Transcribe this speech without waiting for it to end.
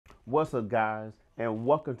What's up, guys, and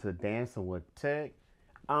welcome to Dancing with Tech.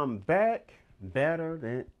 I'm back better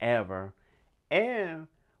than ever and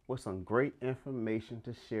with some great information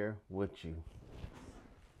to share with you.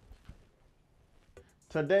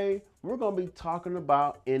 Today, we're going to be talking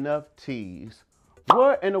about NFTs.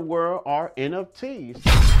 What in the world are NFTs?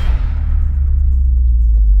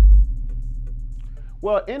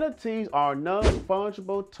 Well, NFTs are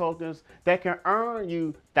non-fungible tokens that can earn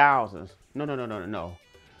you thousands. No.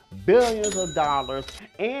 Billions of dollars,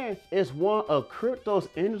 and it's one of crypto's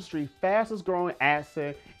industry fastest growing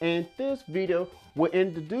asset. And this video will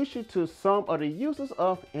introduce you to some of the uses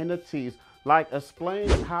of NFTs, like explain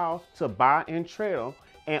how to buy and trade them,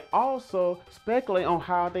 and also speculate on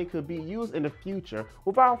how they could be used in the future.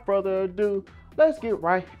 Without further ado, let's get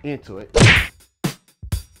right into it.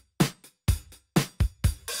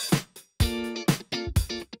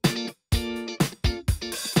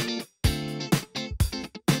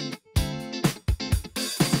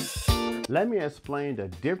 Let me explain the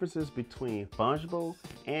differences between fungible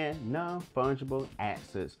and non-fungible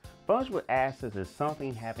assets. Fungible assets is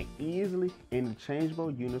something having easily interchangeable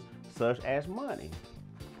units such as money.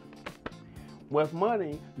 With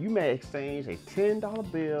money, you may exchange a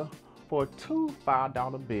 $10 bill for two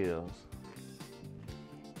 $5 bills,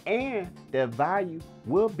 and their value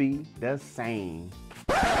will be the same.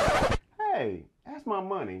 Hey, that's my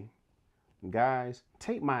money. Guys,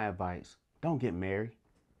 take my advice. Don't get married.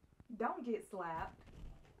 Don't get slapped.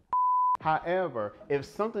 However, if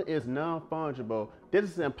something is non-fungible, this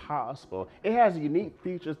is impossible. It has unique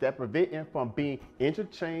features that prevent it from being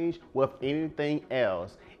interchanged with anything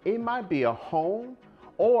else. It might be a home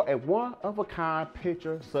or a one-of-a-kind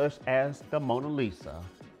picture such as the Mona Lisa.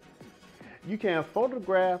 You can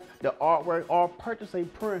photograph the artwork or purchase a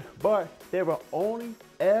print, but there will only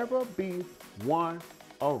ever be one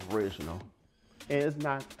original. And it's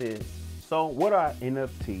not this. So what are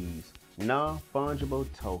NFTs? Non-fungible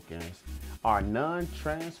tokens are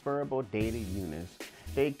non-transferable data units.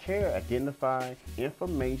 They carry identified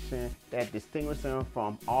information that distinguishes them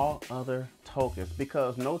from all other tokens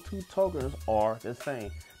because no two tokens are the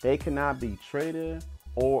same. They cannot be traded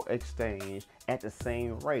or exchanged at the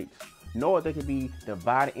same rates, nor they can be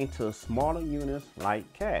divided into smaller units like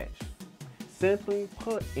cash. Simply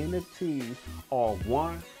put, NFTs are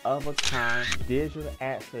one-of-a-kind digital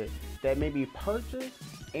asset that may be purchased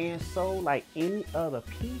and sold like any other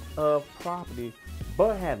piece of property,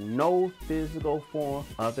 but have no physical form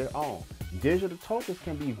of their own. Digital tokens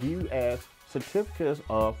can be viewed as certificates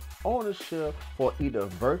of ownership for either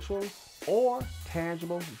virtual or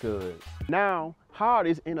tangible goods. Now, how are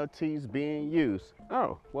these NFTs being used?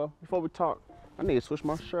 Oh, well, before we talk, I need to switch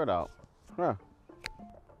my shirt out.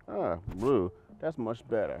 Blue, that's much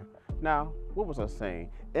better. Now, what was I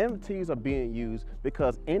saying? NFTs are being used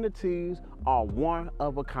because NFTs are one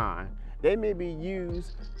of a kind. They may be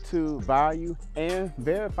used to value and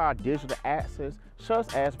verify digital assets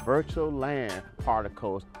such as virtual land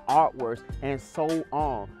particles, artworks, and so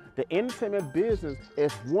on. The entertainment business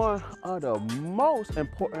is one of the most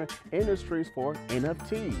important industries for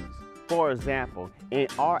NFTs. For example, in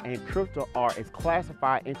art and crypto art is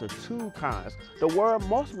classified into two kinds. The word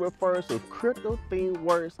mostly refers to crypto-themed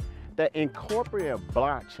works that incorporate a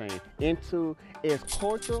blockchain into its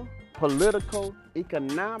cultural, political,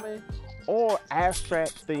 economic, or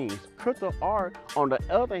abstract themes. Crypto art, on the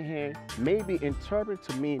other hand, may be interpreted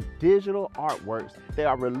to mean digital artworks that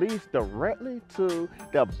are released directly to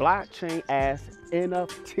the blockchain as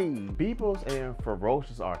NFT. Beeples and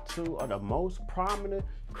Ferocious are two of the most prominent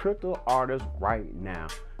crypto artists right now.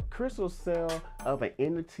 Crystal's sale of an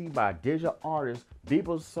NFT by digital artist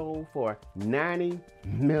Beeples sold for $90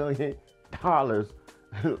 million.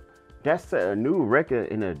 That set a new record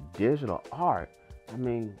in a digital art. I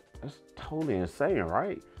mean, that's totally insane,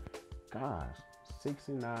 right? Guys,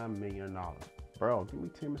 $69 million. Bro, give me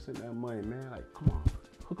 10% of that money, man. Like, come on,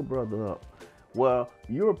 hook a brother up. Well,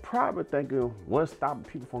 you're probably thinking, what's stopping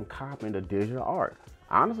people from copying the digital art?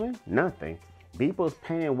 Honestly, nothing. Beeple's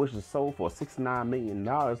painting, which is sold for $69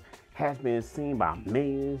 million, has been seen by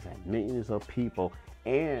millions and millions of people,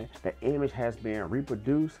 and the image has been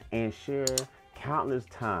reproduced and shared countless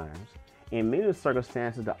times. In many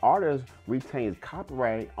circumstances, the artist retains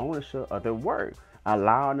copyright ownership of their work,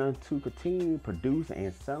 allowing them to continue producing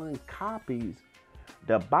and selling copies.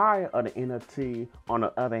 The buyer of the NFT, on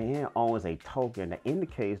the other hand, owns a token that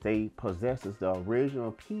indicates they possess the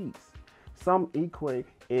original piece. Some equate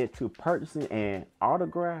it to purchasing an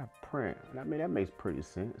autograph print. I mean, that makes pretty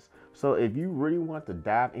sense. So if you really want to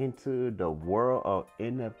dive into the world of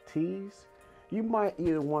NFTs, you might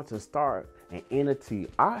either want to start an NFT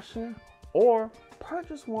auction or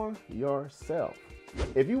purchase one yourself.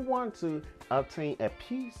 If you want to obtain a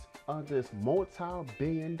piece of this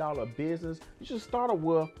multi-billion-dollar business, you should start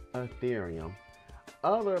with Ethereum.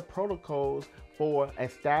 Other protocols for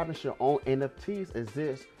establishing your own NFTs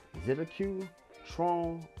exist: ZK,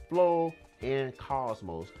 Tron, Flow, and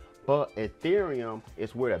Cosmos. But Ethereum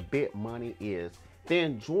is where the big money is.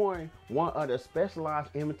 Then join one of the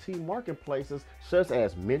specialized NFT marketplaces such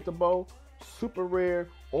as Mintable, Super Rare,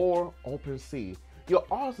 or OpenSea. You'll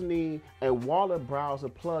also need a wallet browser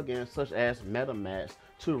plugin such as MetaMask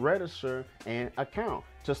to register an account.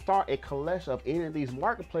 To start a collection of any of these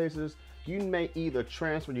marketplaces, you may either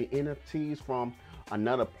transfer your NFTs from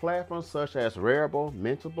another platform such as Rarible,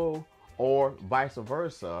 Mintable, or vice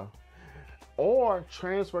versa, or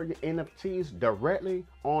transfer your NFTs directly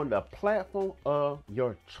on the platform of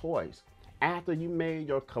your choice. After you made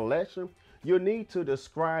your collection, you'll need to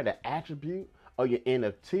describe the attribute of your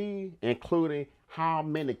NFT, including how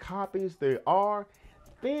many copies there are.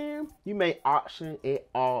 Then you may auction it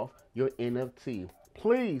off your NFT.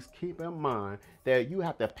 Please keep in mind that you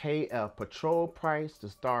have to pay a patrol price to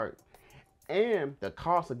start, and the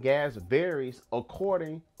cost of gas varies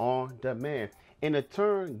according on demand. In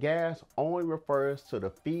turn, gas only refers to the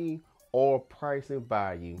fee or pricing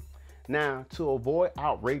value. Now, to avoid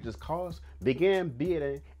outrageous costs, begin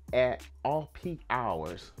bidding at off-peak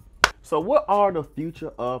hours. So what are the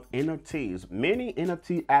future of NFTs? Many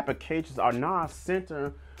NFT applications are now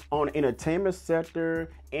centered on the entertainment sector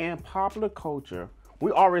and popular culture.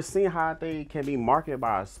 We already seen how they can be marketed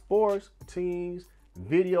by sports teams,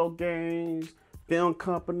 video games, film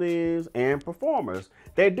companies, and performers.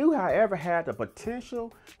 They do, however, have the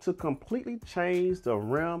potential to completely change the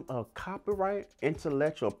realm of copyright,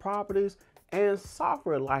 intellectual properties, and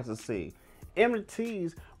software licensing.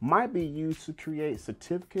 NFTs might be used to create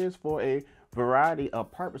certificates for a variety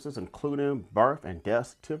of purposes, including birth and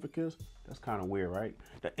death certificates. That's kind of weird, right?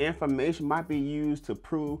 The information might be used to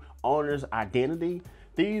prove owner's identity.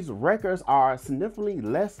 These records are significantly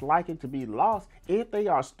less likely to be lost if they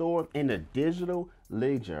are stored in a digital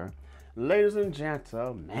ledger. Ladies and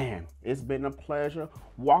gentlemen, man, it's been a pleasure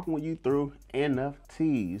walking with you through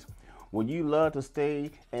NFTs. Would you love to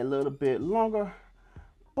stay a little bit longer?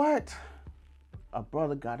 But a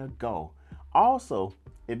brother gotta go. Also,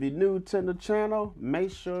 if you're new to the channel,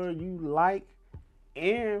 make sure you like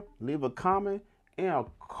and leave a comment, and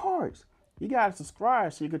of course you gotta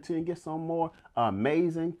subscribe so you continue to get some more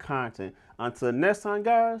amazing content. Until next time,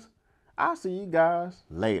 guys, I'll see you guys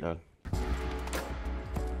later.